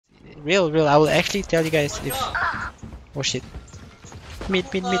Real. I will actually tell you guys if. Oh shit. Mid.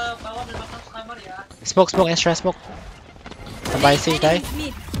 Smoke, extra smoke. By safe die.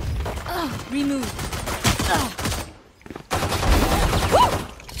 Remove.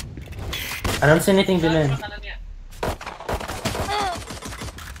 I don't see anything below.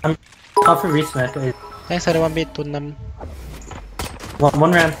 I'm off for resmack. Thanks for the 1 bit to num.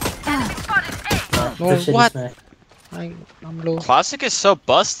 One round. No, what? I'm low. Classic is so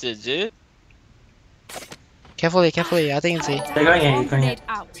busted, dude. Carefully. I think it's A. They're going A. Going A.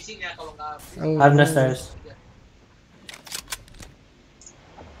 Oh, I have no stairs.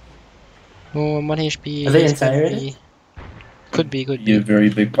 Oh, 1 HP. Are they inside already? Could be. Yeah, very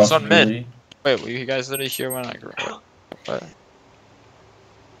big It's on mid. possibility. Wait, were you guys literally here when I grew up? What?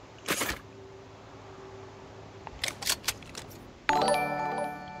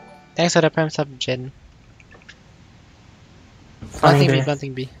 Thanks for the prime sub, Jen.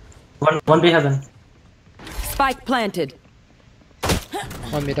 Planting B. One B heaven. Spike planted.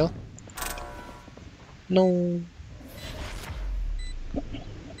 1 middle. No.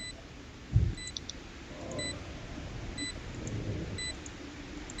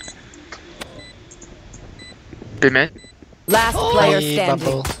 B mid. Last player Hey, standing.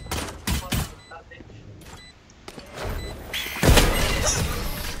 bubble.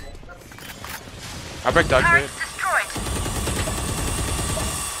 I break dog food.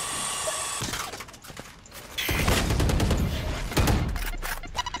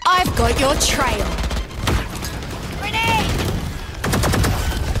 I've got your trail. Grenade!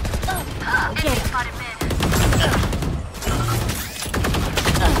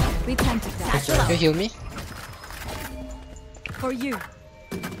 We planted that. Can you heal me? For you.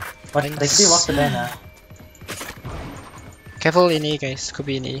 What? They see walk the banner. Careful in A, guys. Could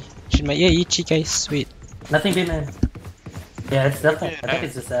be in A. Should my ear itchy, guys. Wait. Nothing B man. Yeah, it's definitely. I think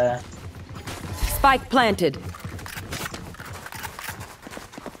it's just Spike planted.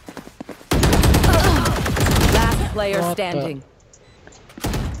 Last player What the- standing.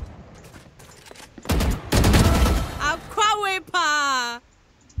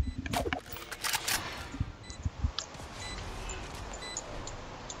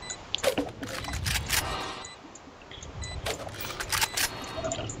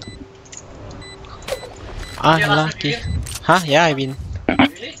 Ah, lucky. Huh? Yeah, I win.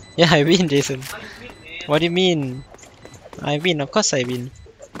 Yeah, I win, Jason. What do you mean? I win, of course I win.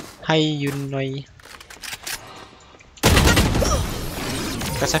 Hi, Yunoi.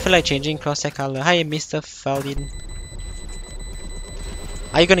 Cause I feel like changing crosshair color. Hi, Mr. Faldin.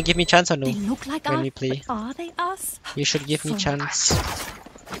 Are you gonna give me chance or no? They look like When us, we play, but are they us? you should give me chance.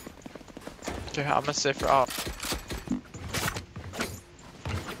 Okay, I'm gonna say for off.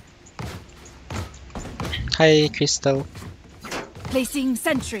 Hi, Crystal. Placing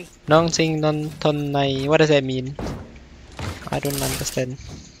sentry. Nong sing non ton nai. What does that mean? I don't understand.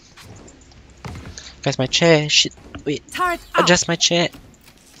 Guys, my chair. Shit. Wait. Turret out. Adjust my chair.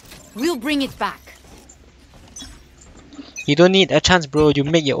 We'll bring it back. You don't need a chance, bro. You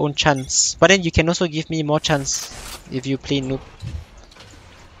make your own chance. But then you can also give me more chance if you play noob.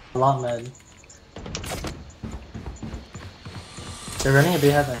 a lot man. They're running a B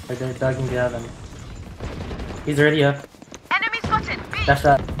heaven. Or they're dogging B heaven. He's already up. Enemy spotted. B. Dash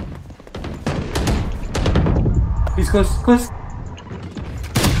that. He's close.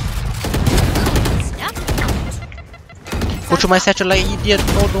 Go to my satchel like idiot.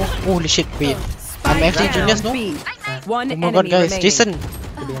 Oh no. Holy shit, wait. I'm actually genius, no? One Oh my god, enemy guys. remaining. Jason,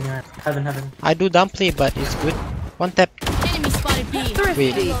 Could be anywhere. Heaven. I do dumb play, but it's good. One tap. Enemy spotted B.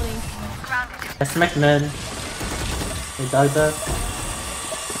 Thrifty. I smacked mid. They dogged up.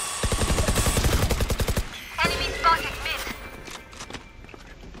 Enemy spotted mid.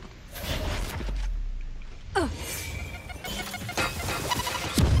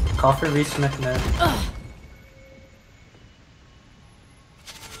 Call for re-smack mid.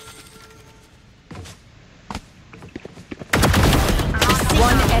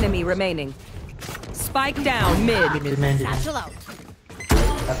 One enemy remaining. Spike down mid. Good man, dude. Satchel out.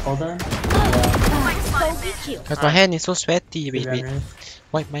 Hold on. Cause my hand is so sweaty. Wait. Run.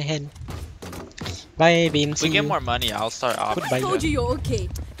 Wipe my hand. Bye, Beam. If we get more money, I'll start off. Goodbye. Told you you're okay.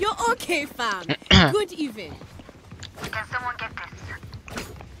 You're okay, fam. Good even. Can someone get this?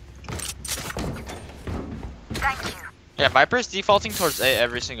 Thank you. Yeah, Viper's defaulting towards A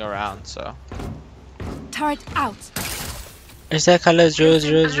every single round, so. Turret out. Is that color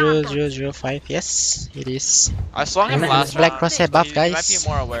 0000005? Yes, it is. I swung him Black last black round. crosshair buff, He might guys. be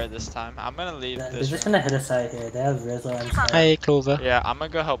more aware this time. I'm gonna leave They're this just round. gonna hit a side here. They have Rizzo and stuff. Hi, Clover. Yeah, I'm gonna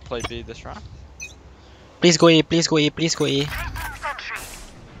go help play B this round. Please go A, please go A, please go A. Sentry.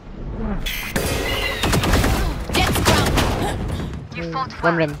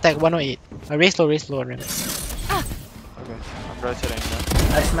 one ram, tag 108. Raise low, one ram. Okay, I'm rotating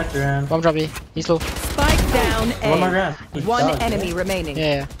now. I smacked around. Bomb drop A. He's low. Spike down One more A. round. He's One dog, enemy yeah. remaining.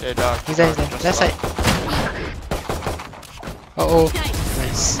 Yeah. Hey, dog. He's there. Just Left side. Oh.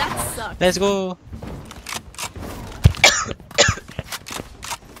 Nice. That sucks. Let's go.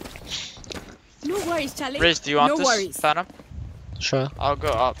 No worries, Charlie. Riz, do you want no this worries. Phantom? Sure. I'll go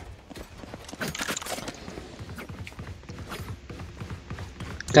up.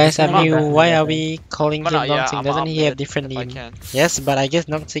 Guys, I'm Come on, new. back, Why back, are back. we calling him Yeah, Noxing? I'm Doesn't up he have mid different if I name? can. Yes, but I guess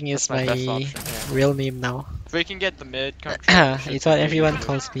Noxing is That's my best my option, yeah. real name now. If we can get the mid control, It's what everyone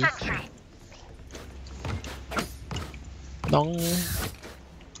calls me. Nong.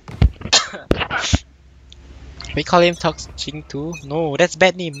 We call him Jingg too? No, that's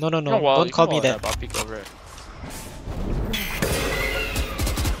bad name. No. Don't call me that. I'll peek over it.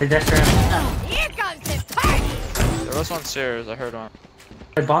 They dashed around. Here comes the party. There was one stairs, I heard one.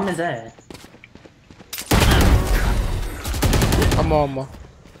 The bomb is there. Come on.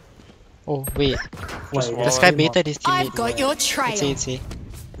 Oh, wait. Wait, wall This guy it. baited his teammate. I've got your trail. It's A. I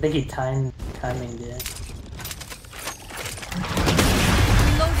think he timing there.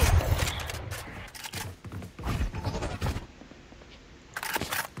 Reloading.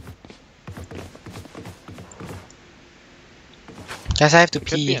 Guys, I have to Could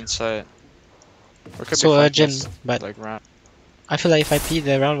be pee. inside. Or could So be flanking urgent, us, but like round. I feel like if I pee,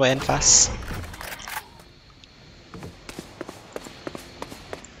 the round will end fast.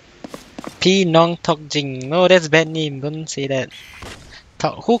 P Nong Tok Jing. No, that's bad name. Don't say that.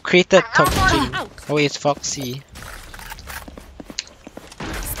 Who created Tok Jing? Oh, it's Foxy.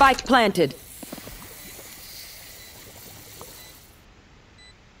 Spike planted.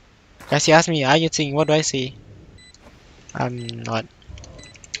 Guys, you ask me, are you Jing? What do I say? I'm not.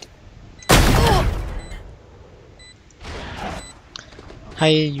 Hi,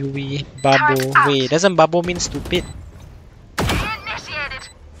 Yui. Babo. Wait, doesn't Babo mean stupid? Initiated.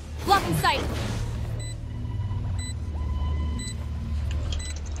 Blocking sight.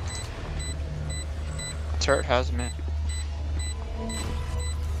 Turret has me.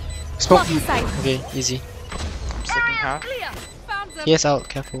 Smoke. Blocking sight. Okay, easy. I'm sticking half. Clear. Found them. Yes, out.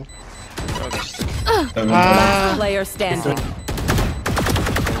 Careful. Oh, they're sticking. Ah, Player standing.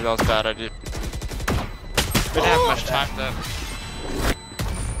 Maybe that was bad idea. We didn't have much time though.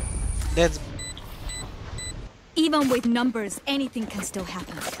 that's Even with numbers, anything can still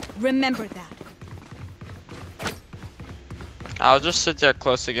happen. Remember that. I'll just sit there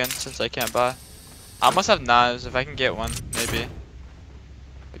close again since I can't buy. I must have knives. If I can get one, maybe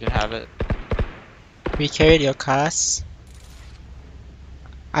we can have it. we carried your cars.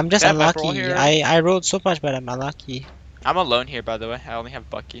 I'm just They have Viper unlucky. here. I rolled so much, but I'm unlucky. I'm alone here, by the way. I only have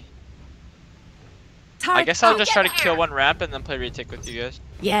Bucky. I Target guess I'll out. just try to kill one ramp and then play retake with you guys.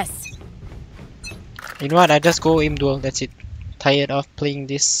 Yes. You know what? I just go aim duel. That's it. Tired of playing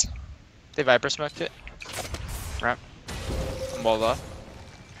this. They Viper smoked it. Ramp. I'm walled off.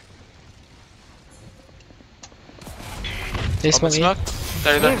 They Open smoke smoke.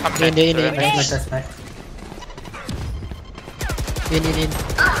 They're coming in. In. Smack Nice. that smack. In.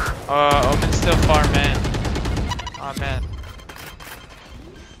 Omen's still far, man. Oh man.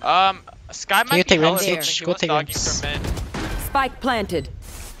 Sky might you be take hella ramps, something. Sage? He Go was take dogging ramps. from mid. Spike planted.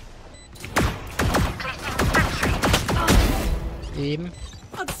 Aim.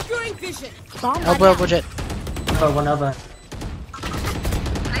 Obscuring vision. Elbow jet. Oh, one elbow.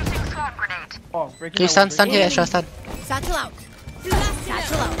 Placing swarm grenade. Okay, stun here, extra stun. Satchel out.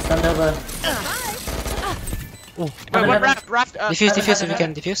 Satchel out. Stun elbow. Oh, Wait, one raft. defuse if you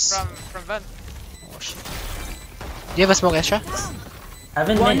can, defuse. From vent. Oh shit. Do you have a smoke extra?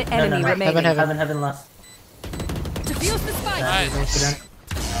 Heaven One mid. enemy No. remaining. Heaven last. Defuse the spike. Nice.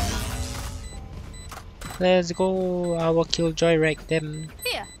 Let's go. I will killjoy wreck them.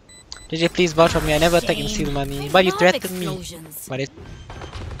 Here. DJ, please vouch for me. I never take and steal money. But you Love threatened me. explosions. But it.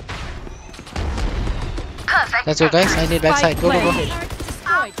 Perfect. Let's go, guys. I need backside. Go. planted.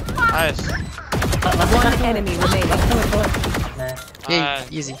 Target destroyed. Nice. One enemy remaining. Nah. Yay,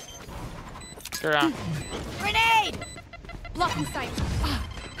 Nice. easy. Go around. Grenade. Blocking sight.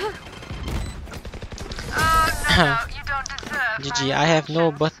 No, you don't deserve GG, I have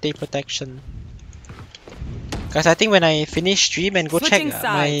no birthday protection. Guys, I think when I finish stream and go Switching check,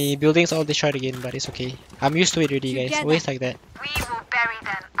 my sides. building's all destroyed again, but it's okay. I'm used to it already, guys. Together. Always like that. We will bury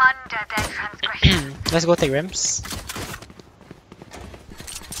them under their transgression. Let's go take ramps.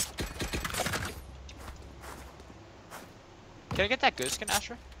 Can I get that goose skin,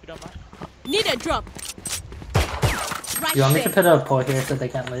 Asher? If you don't mind. Need a drop. Right You want me to there. put a pole here so they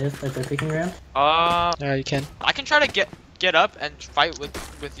can't live if they're picking around? Yeah, you can. I can try to get get up and fight with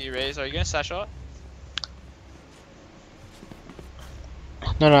the RAZE. Are you gonna sash out?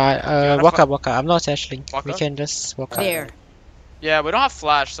 No, wanna walk up. I'm not sashing. Walk We up? can just walk up. There. Yeah, we don't have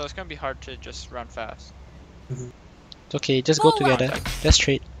flash, so it's gonna be hard to just run fast. It's okay, just go Forward. together. Just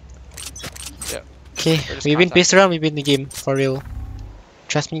straight. Yeah. Okay, just we win contact. pace around, we win the game. For real.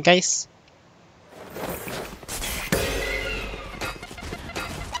 Trust me, guys.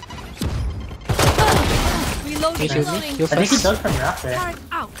 Reloading. You heal me? Heal I think he first. does from Raptor. Turret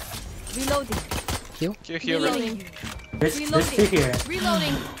out. Reloading. Heal, heal, Reloading. There's two here.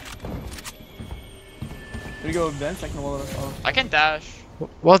 Reloading. We go vents, I can wall us off. I can dash.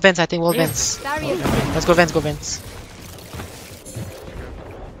 Wall vents, I think wall vents. Barrier. Let's go vents, go vents.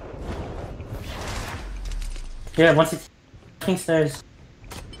 Yeah, once it's fucking stairs.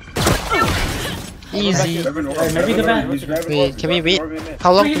 Easy. Alright, maybe go back. Wait, can we wait?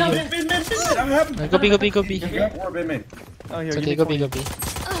 How long Wait, can no, you? Go B, go B, go B. Oh, here, It's give okay, me go B, go point. B.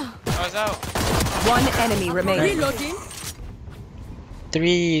 I was out. One enemy remaining. Reloading.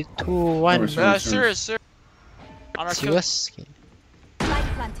 3, 2, 1. Sir. On our See kill. us. Okay. Light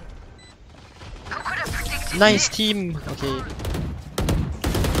planted. Who could have predicted Nice team. Okay.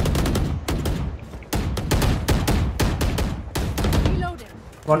 Reloading.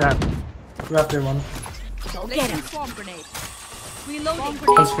 One Raptor one. Go get him. Swarm grenade. Reloading. On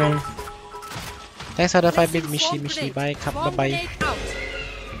Grenade. screen. Thanks for the 5 bit Placing Mishi swarm Mishi. grenade. Bye, cup, Swarm bye bye. grenade out.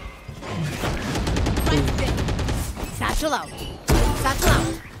 Right there. Satchel out. Satchel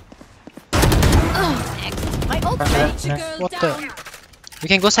out. Next. My ult ready. Next. Girl What down. the? We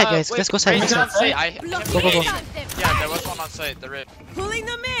can go side, guys. Wait, Let's go side. RAZE Go is on side. site. Go, go, go. Yeah, there was one on site. The RAZE. Pulling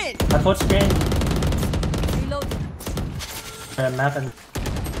them in. I thought screen. Reloading. Map and.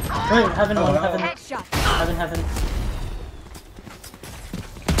 Wait, heaven one, heaven. Headshot. Heaven.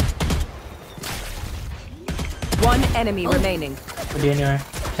 One enemy remaining. Could be anywhere.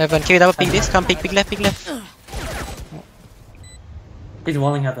 Heaven. Can we double pick this? Come pick left, pick left. He's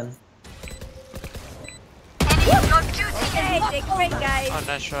walling heaven. enemy on duty. Hey, take a break, guys. Oh,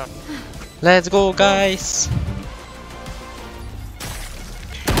 nice shot. Let's go, guys.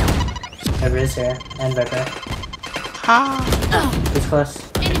 There is here. And Becker. Ha. He's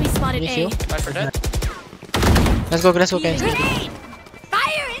close. Enemy spotted You A. heal? Viper dead. Let's go, guys. Grenade.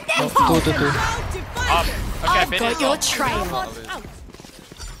 Fire in there. Oh, 2, 2, 2. Up. Okay, finish. Got your trail.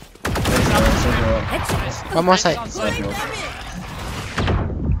 One more side.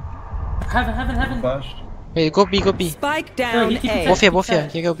 Heaven. Flashed. Wait, go B, go B. Spike down he keeps A. Both here.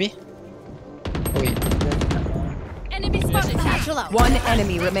 Can you go B? Oh, wait. Enemy spotted. Satchel out. One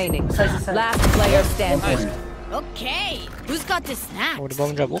enemy remaining. Side. Last player standing. Okay. Who's got the snack? Oh, the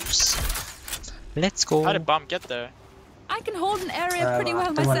bomb drop. Oops. Let's go. How did bomb get there? I can hold an area pretty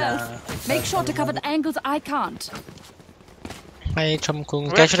well the one, myself. Make sure to cover the angles I can't. Hi, Chum Kung. We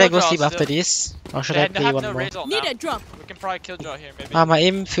Okay, have should I go Killjoy sleep still. after this? Or should They I play have one no more? RAZE ult Need now. a drop. We can probably Killjoy here, maybe. My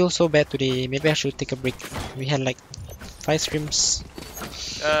aim feels so bad today. Maybe I should take a break. We had like 5 streams.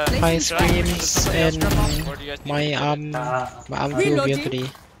 5 should I push streams somebody else and from bomb, or do you guys need my me to arm Ah, my arm feel weird today.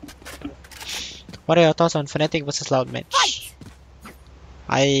 What are your thoughts on Fnatic versus Loud match?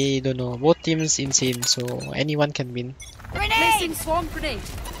 I don't know. Both teams insane, so anyone can win. Placing swarm grenade.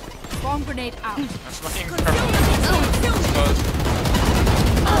 Swarm grenade out. I'm smoking purple. Exposed.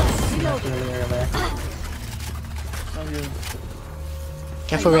 not really early. Oh, here.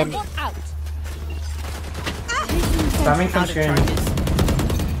 Careful, Ram. Out. Coming from screen.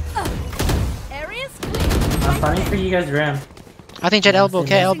 Areas clear. I'm planning for you guys ram. I think Jet elbow,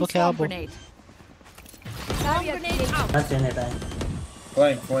 Placing elbow, Swarm elbow. grenade. Swarm grenade out. Not doing anything.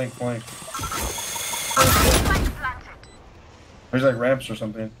 Flank. There's like ramps or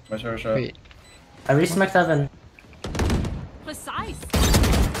something. My shot. Wait. I re-smacked heaven. Precise.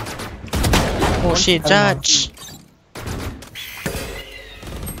 Oh shit, Judge!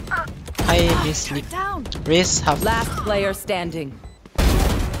 I missleep. Down. Race half. Last player standing.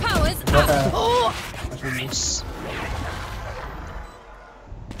 Powers What out. the? Oh. Nice.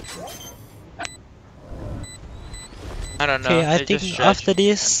 I don't know. Okay, I they think just after stretch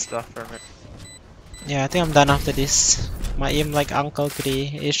this, stuff for me. yeah, I think I'm done after this. My aim like uncle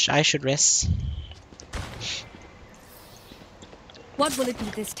today. I should rest. What will it be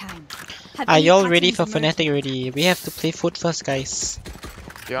this time? Have Are any y'all ready for patterns emerged? Fnatic ready? We have to play foot first, guys.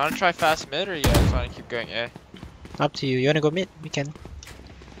 Do you want to try fast mid, or you guys want to keep going A? Up to you. You wanna go mid? We can.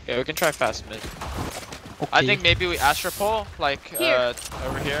 Yeah, we can try fast mid. Okay. I think maybe we Astra pull, like Here.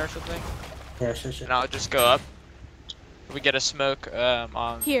 over here or something, Yeah, sure. and I'll just go up. We get a smoke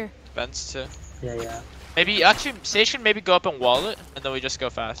on Here. vents too. Yeah. Maybe actually Station maybe go up and wall it, and then we just go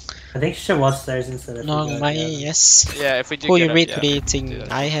fast. I think she should watch stairs instead of. No, my yes. Yeah, if we do Who get you up, read yeah, today, do Jingg?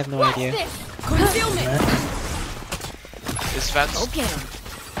 that. I have no idea. Concealment. Is fence? Okay.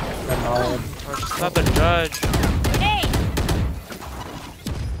 Or just another judge. Hey.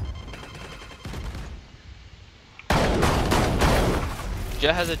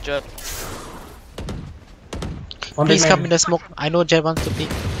 Jet has a judge. One Please big come man. in the smoke. I know Jet wants to pick.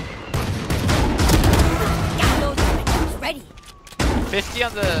 Ready. 50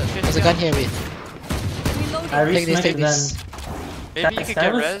 on the. 50 There's a gun here, wait. I Take this, resmacked take them. this. Maybe you could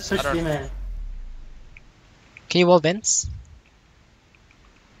get Stylus res. I pushed don't B know. man. Can you wall vents?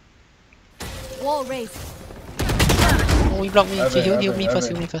 Wall raised. Oh, you blocked me. Have Okay, it, heal have me it, first,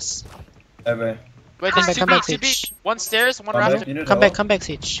 have heal it. me first. Ebe. Wait, Come there's back, 2B, 2B. Sage. One stairs, one I'm back. rafter. You need Come help. back,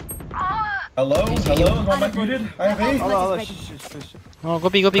 Sage. Hello? Easy Hello? heal. Am I mic muted? I have A. Hello, shh. Oh, go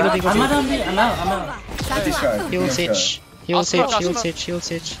B, go B, go B, go I'm B. out on B. I'm out. This guy. Heal this guy. Sage. Heal I'll Sage, smoke, I'll heal smoke. Sage, heal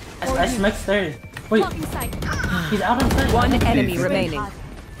Sage. I smacked stairs. Wait, Blocking sight. he's out on side. One Please, enemy please. remaining.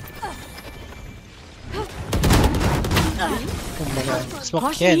 Oh my god. Smoke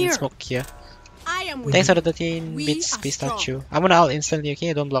Caution here and here. smoke here. I am with Thanks you. for the 13 We bits, are pistachio. I'm gonna out instantly,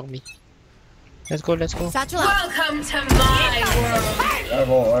 okay? Don't block me. Let's go, let's go. Satchel out. I have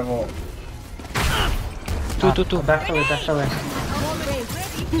ult. Two. Back filler. Wall raised.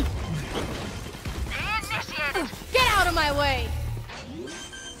 Get out of my way.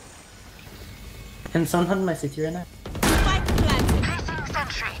 Can someone hunt my city right now? Spike planted. Placing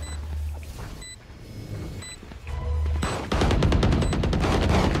sentry.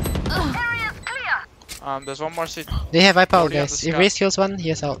 Area's clear. There's one more seat. They have wipe out, 40 on guys. the If scout. Raze kills one, he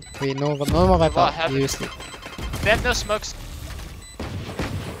is out. Wait, no more wipe Well, out. have You it. sleep. They have no smokes.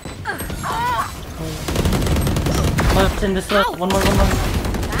 Oh, it's in this one. One more.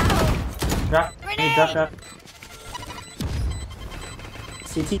 Drop. Hey, drop.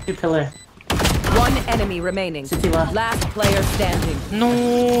 CT pillar. One enemy remaining. CT left. Last player standing.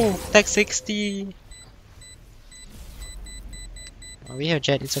 No! Tech 60! Oh, we have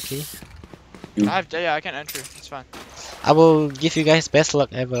Jet, it's okay. Yeah, I can enter. It's fine. I will give you guys best luck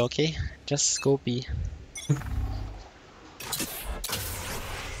ever, okay? Just go B.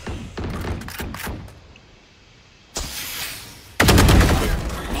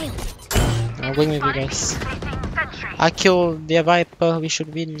 I'm going with you guys. Placing sentry. I killed their Viper, we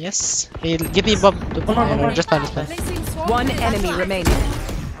should win, yes? Hey, give me Bob. One more. Just plan. Placing swarm One grenade. enemy remaining.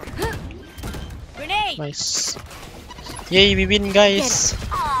 Grenade. Nice. Yay, we win, guys!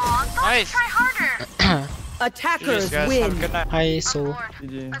 Aw, thought Nice. try harder. GG's, Attackers guys. Have a win. good night. Hi, so. Lord,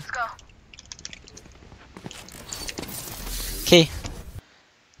 GG. let's go. Okay.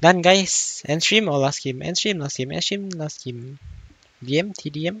 Done, guys. End stream or last game? End stream, last game. End stream, last game. DM,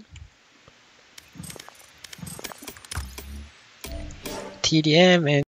 TDM. TDM and